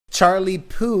Charlie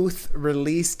Puth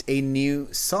released a new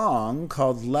song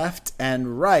called Left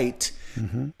and Right.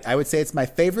 Mm-hmm. I would say it's my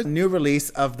favorite new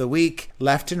release of the week,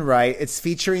 Left and Right. It's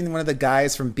featuring one of the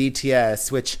guys from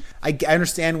BTS, which I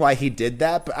understand why he did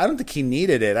that, but I don't think he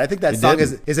needed it. I think that song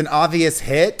is an obvious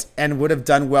hit and would have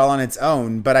done well on its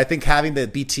own, but I think having the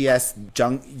BTS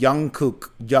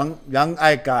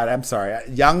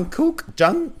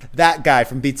that guy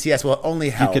from BTS will only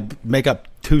help. You could make up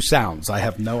two sounds. I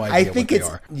have no idea. I think what it's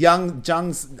they are.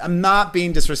 Jung's. I'm not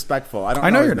being disrespectful. I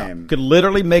know your his name. You could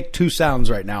literally make two sounds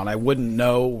right now, and I wouldn't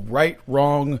know right,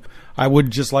 wrong. I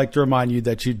would just like to remind you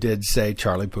that you did say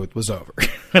Charlie Puth was over.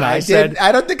 And I said,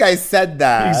 I don't think I said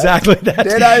that. Exactly that.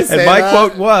 Did I say and my that?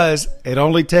 quote was, it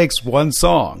only takes one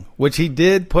song, which he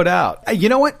did put out. You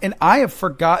know what? And I have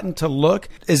forgotten to look.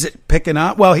 Is it picking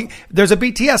up? Well, there's a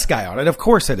BTS guy on it. Of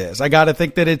course it is. I got to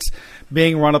think that it's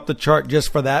being run up the chart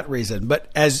just for that reason.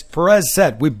 But as Perez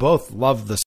said, we both love the